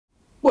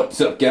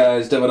What's up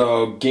guys,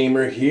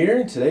 TheDevildogGamer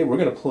here. Today we're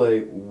going to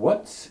play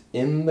What's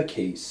in the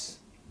Case,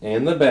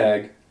 and the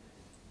bag,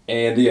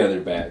 and the other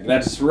bag.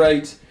 That's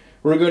right,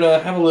 we're going to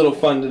have a little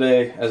fun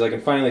today as I can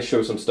finally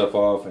show some stuff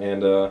off,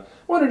 and I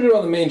wanted to do it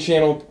on the main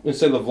channel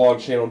instead of the vlog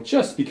channel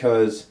just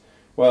because,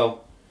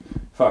 well,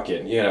 fuck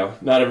it, you know,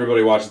 not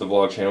everybody watches the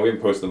vlog channel. We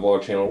haven't posted the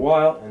vlog channel in a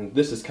while, and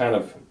this is kind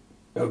of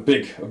a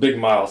big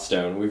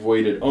milestone. We've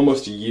waited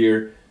almost a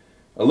year,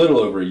 a little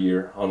over a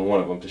year on one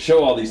of them to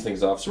show all these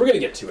things off, so we're going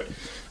to get to it.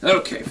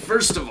 Okay,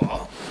 first of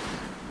all,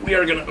 we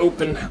are going to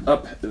open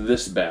up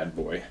this bad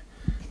boy.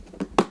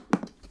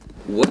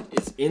 What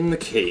is in the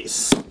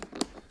case?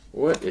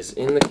 What is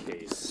in the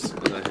case?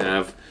 I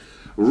have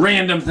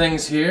random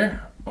things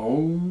here.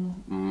 Oh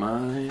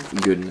my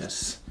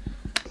goodness.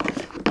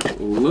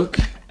 Look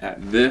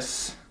at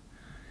this.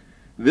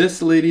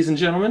 This, ladies and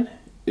gentlemen,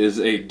 is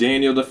a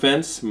Daniel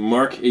Defense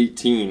Mark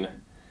 18.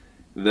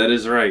 That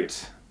is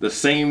right. The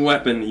same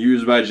weapon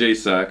used by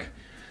JSOC,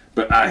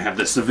 but I have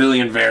the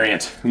civilian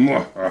variant.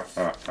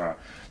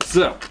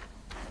 So,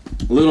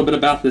 a little bit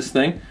about this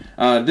thing.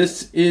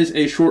 This is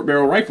a short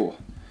barrel rifle.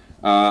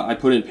 I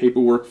put in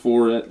paperwork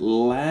for it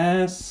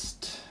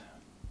last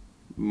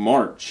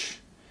March,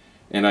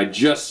 and I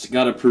just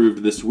got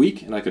approved this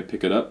week, and I could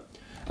pick it up.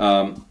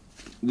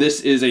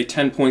 This is a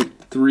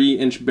 10.3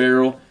 inch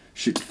barrel,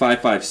 shoots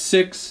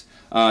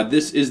 5.56.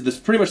 This is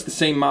pretty much the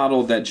same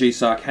model that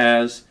JSOC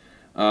has.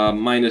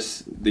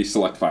 Minus the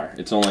select fire.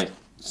 It's only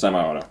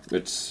semi-auto.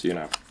 It's, you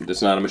know,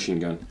 it's not a machine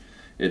gun.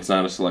 It's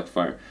not a select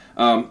fire.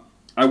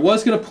 I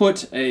was going to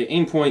put a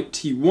Aimpoint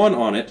T1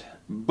 on it,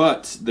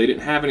 but they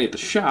didn't have any at the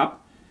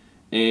shop,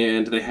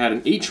 and they had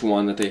an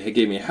H1 that they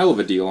gave me a hell of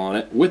a deal on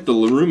it with the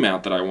LaRue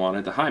mount that I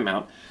wanted, the high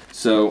mount.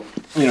 So,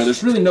 you know,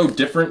 there's really no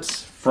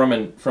difference from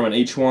an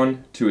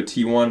H1 to a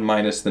T1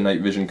 minus the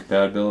night vision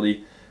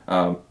compatibility,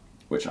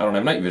 which I don't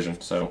have night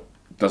vision, so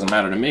doesn't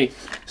matter to me.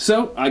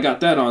 So I got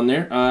that on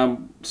there.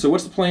 So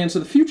what's the plans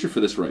of the future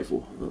for this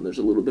rifle? Well, there's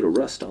a little bit of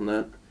rust on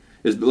that.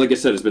 Like I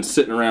said, it's been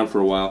sitting around for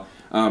a while.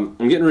 I'm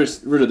getting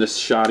rid of this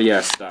shoddy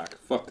ass stock.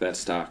 Fuck that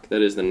stock.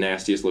 That is the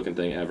nastiest looking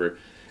thing ever.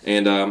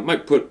 And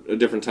might put a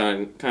different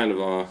kind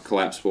of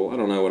collapsible. I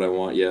don't know what I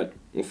want yet.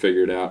 We'll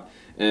figure it out.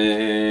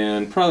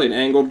 And probably an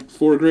angled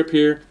foregrip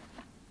here.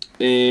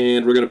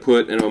 And we're gonna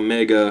put an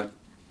Omega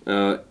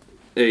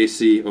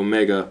AAC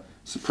Omega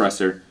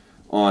suppressor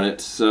on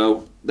it.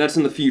 So that's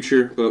in the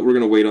future, but we're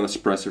going to wait on the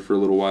suppressor for a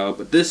little while.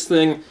 But this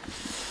thing,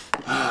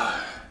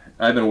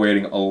 I've been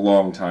waiting a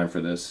long time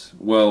for this,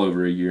 well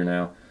over a year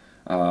now.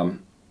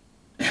 And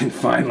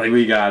finally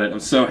we got it. I'm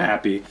so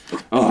happy.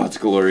 Oh, it's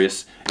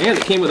glorious. And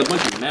it came with a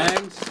bunch of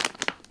mags.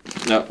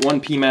 No,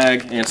 one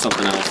P-mag and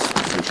something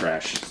else, some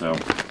trash. So,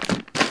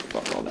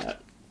 fuck all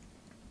that.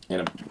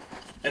 And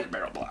a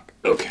barrel block.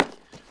 Okay,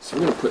 so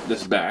we're going to put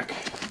this back.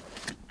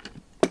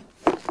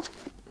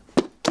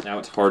 Now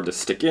it's hard to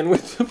stick in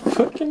with the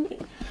fucking...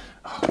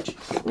 Oh,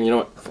 jeez. You know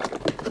what?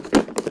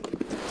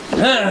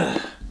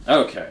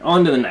 Okay,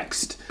 on to the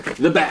next.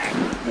 The bag.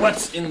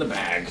 What's in the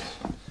bag?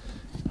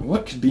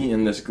 What could be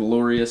in this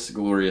glorious,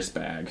 glorious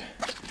bag?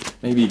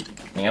 Maybe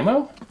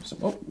ammo?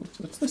 Oh,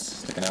 what's this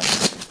sticking out?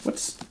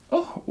 What's...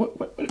 Oh,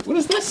 what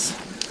is this?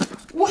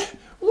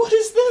 What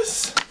is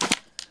this?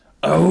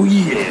 Oh,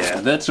 yeah.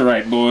 That's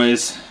right,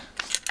 boys.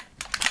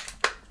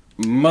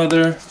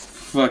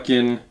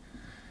 Motherfucking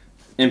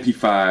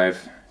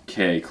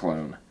MP5K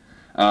clone.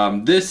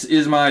 This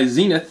is my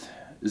Zenith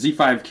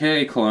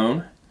Z5K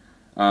clone.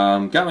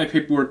 Got my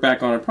paperwork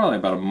back on it probably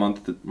about a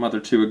month or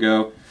two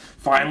ago.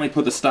 Finally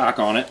put the stock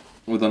on it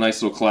with a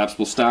nice little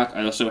collapsible stock.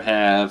 I also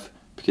have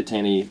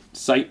Picatinny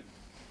sight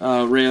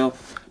rail.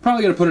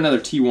 Probably going to put another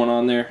T1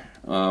 on there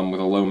with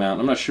a low mount.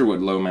 I'm not sure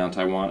what low mount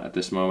I want at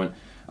this moment.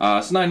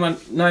 It's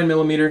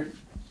 9mm,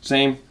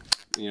 same.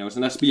 You know, it's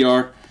an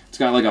SBR. It's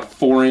got like a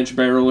 4-inch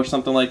barrel or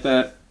something like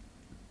that.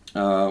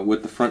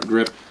 With the front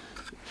grip.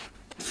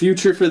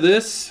 Future for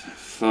this?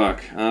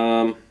 Fuck.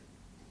 I'm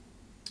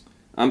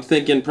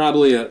thinking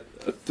probably a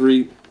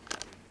 3... Okay,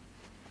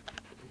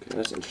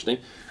 that's interesting.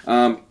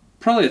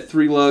 Probably a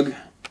 3-lug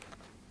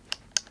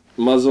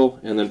muzzle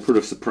and then put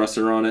a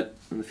suppressor on it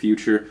in the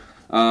future.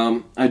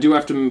 I do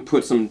have to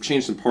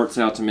change some parts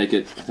out to make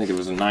it, I think it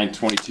was a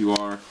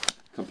 922R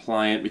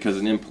compliant because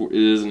it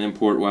is an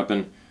import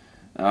weapon.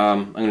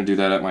 I'm going to do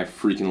that at my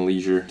freaking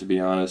leisure, to be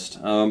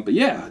honest. But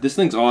yeah, this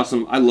thing's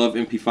awesome. I love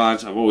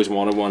MP5s. I've always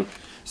wanted one.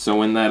 So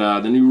when the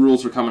new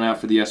rules were coming out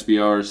for the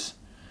SBRs,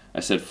 I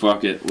said,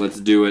 fuck it, let's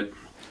do it.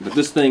 But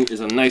this thing is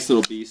a nice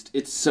little beast.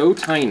 It's so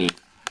tiny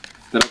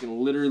that I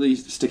can literally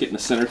stick it in the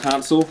center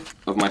console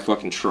of my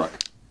fucking truck.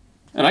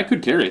 And I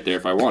could carry it there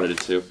if I wanted it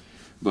to.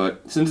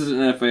 But since it's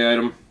an FA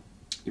item,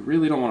 you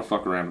really don't want to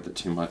fuck around with it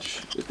too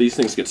much. If these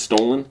things get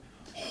stolen,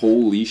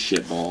 holy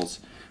shit balls.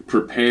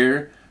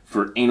 Prepare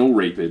for anal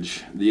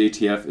rapage. The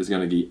ATF is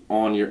going to be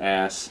on your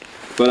ass.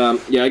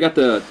 But yeah, I got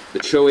the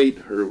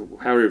Cho-8, or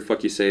however the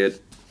fuck you say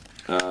it,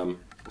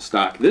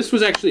 stock. This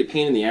was actually a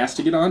pain in the ass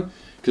to get on,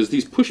 because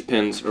these push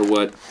pins are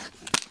what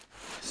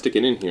stick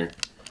it in here.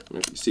 I don't know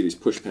if you see these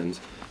push pins.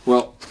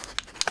 Well,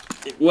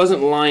 it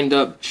wasn't lined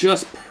up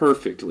just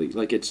perfectly.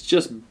 Like, it's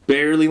just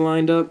barely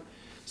lined up.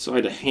 So I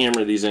had to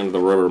hammer these into the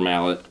rubber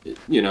mallet.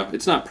 You know,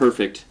 it's not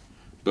perfect,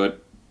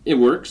 but it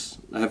works.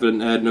 I haven't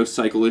had no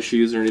cycle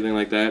issues or anything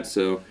like that,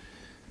 so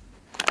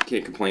I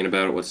can't complain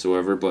about it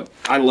whatsoever. But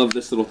I love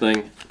this little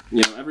thing.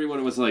 You know,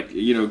 everyone was like,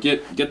 you know,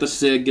 get the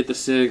SIG, get the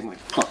SIG. I'm like,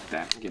 fuck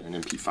that, I'm getting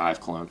an MP5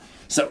 clone.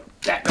 So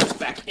that goes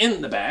back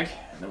in the bag,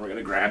 and then we're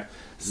gonna grab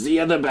the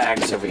other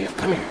bags over here.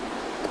 Come here.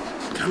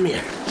 Come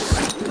here.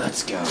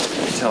 Let's go. You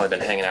can tell I've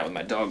been hanging out with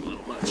my dog a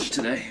little much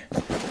today.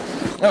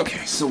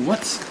 Okay, so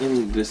what's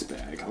in this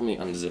bag? Let me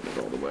unzip it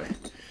all the way.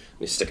 Let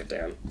me stick it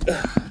down.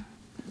 Ugh.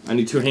 I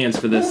need 2 hands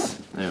for this.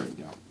 There we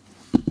go.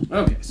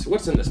 Okay, so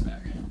what's in this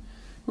bag?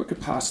 What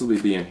could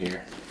possibly be in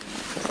here?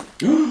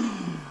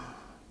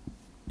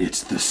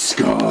 It's the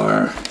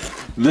scar.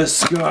 The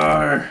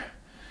scar.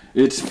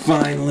 It's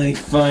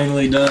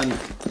finally done.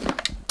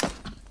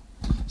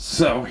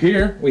 So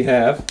here we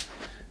have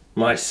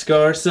my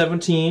Scar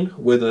 17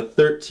 with a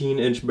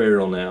 13-inch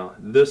barrel now.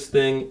 This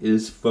thing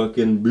is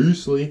fucking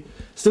beastly.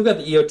 Still got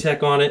the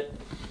EOTech on it.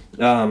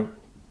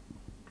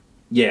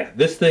 Yeah,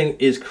 this thing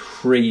is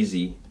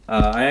crazy.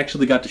 I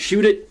actually got to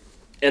shoot it,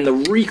 and the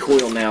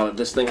recoil now that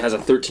this thing has a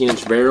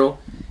 13-inch barrel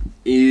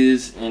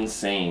is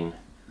insane.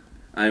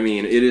 I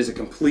mean, it is a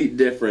complete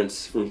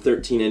difference from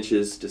 13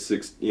 inches to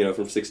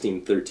from 16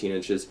 to 13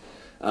 inches.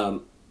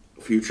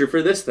 Future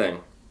for this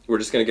thing. We're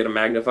just going to get a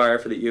magnifier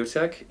for the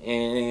EOTech,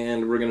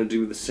 and we're going to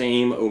do the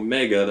same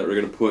Omega that we're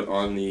going to put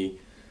on the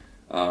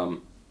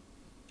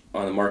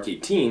Mark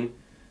 18.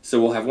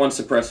 So we'll have one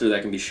suppressor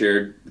that can be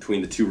shared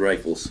between the 2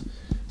 rifles.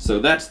 So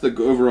that's the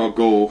overall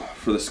goal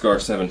for the Scar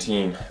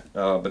 17.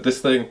 But this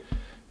thing,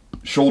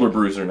 shoulder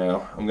bruiser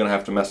now. I'm going to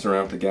have to mess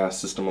around with the gas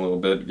system a little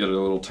bit, get it a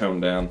little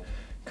toned down,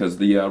 because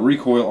the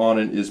recoil on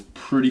it is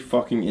pretty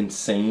fucking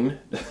insane.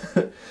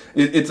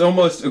 It's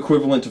almost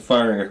equivalent to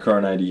firing a Car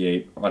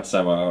 98 on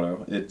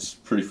semi-auto. It's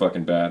pretty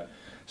fucking bad.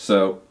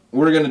 So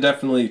we're going to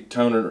definitely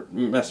tone or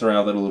mess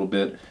around with it a little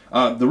bit.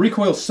 The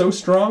recoil's so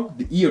strong,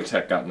 the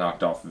EOTech got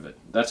knocked off of it.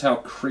 That's how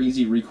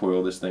crazy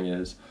recoil this thing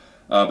is.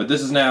 But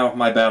this is now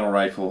my battle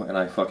rifle, and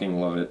I fucking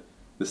love it.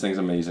 This thing's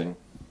amazing.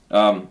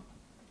 To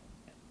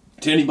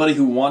anybody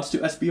who wants to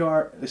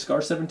SBR a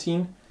Scar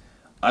 17,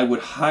 I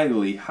would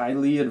highly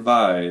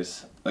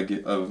advise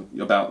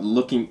about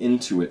looking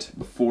into it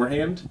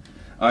beforehand.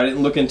 I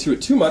didn't look into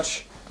it too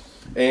much,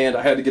 and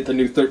I had to get the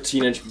new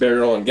 13-inch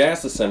barrel and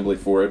gas assembly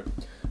for it.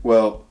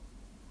 Well,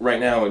 right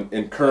now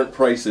in current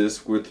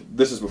prices,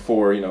 this is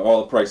before, you know,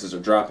 all the prices are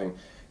dropping.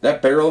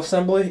 That barrel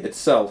assembly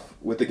itself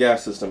with the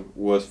gas system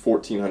was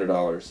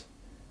 $1,400.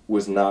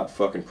 Was not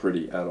fucking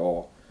pretty at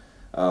all.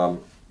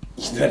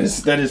 That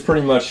is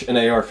pretty much an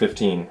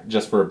AR-15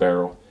 just for a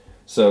barrel.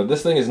 So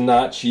this thing is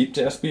not cheap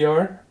to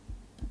SBR.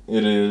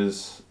 It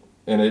is,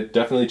 and it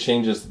definitely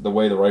changes the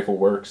way the rifle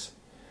works.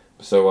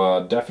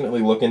 So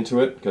definitely look into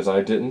it, because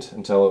I didn't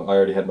until I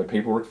already had my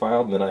paperwork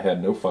filed, and then I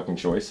had no fucking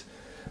choice.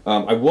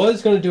 I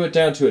was going to do it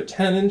down to a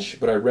 10-inch,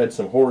 but I read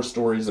some horror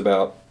stories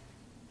about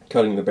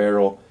cutting the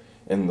barrel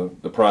and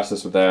the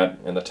process with that,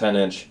 and the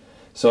 10-inch.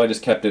 So I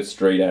just kept it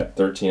straight at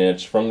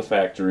 13-inch from the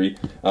factory.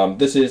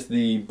 This is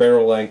the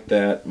barrel length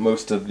that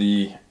most of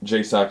the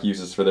JSOC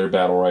uses for their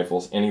battle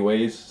rifles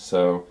anyways,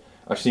 so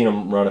I've seen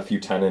them run a few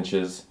 10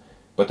 inches,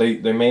 but they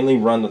mainly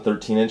run the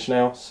 13-inch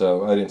now,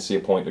 so I didn't see a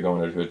point to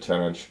going into a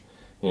 10-inch.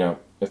 You know,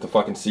 if the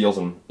fucking seals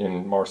in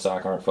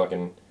MARSOC aren't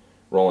fucking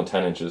rolling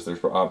 10 inches, there's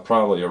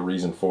probably a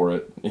reason for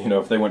it. You know,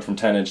 if they went from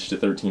 10-inch to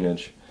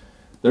 13-inch,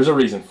 there's a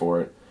reason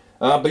for it.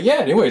 But yeah,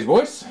 anyways,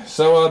 boys,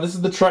 so this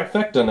is the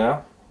trifecta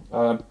now.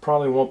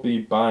 Probably won't be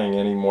buying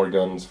any more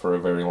guns for a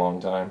very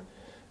long time,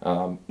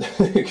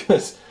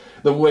 because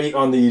the weight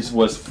on these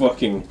was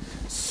fucking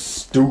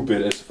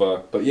stupid as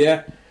fuck. But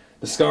yeah,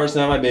 the Scar's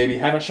now my baby.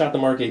 Haven't shot the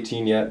Mark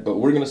 18 yet, but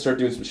we're going to start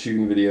doing some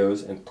shooting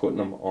videos and putting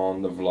them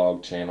on the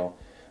vlog channel.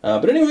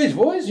 But anyways,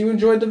 boys, you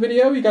enjoyed the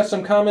video? You got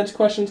some comments,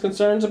 questions,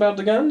 concerns about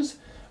the guns?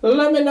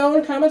 Let me know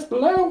in the comments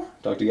below.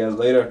 Talk to you guys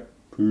later.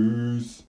 Peace.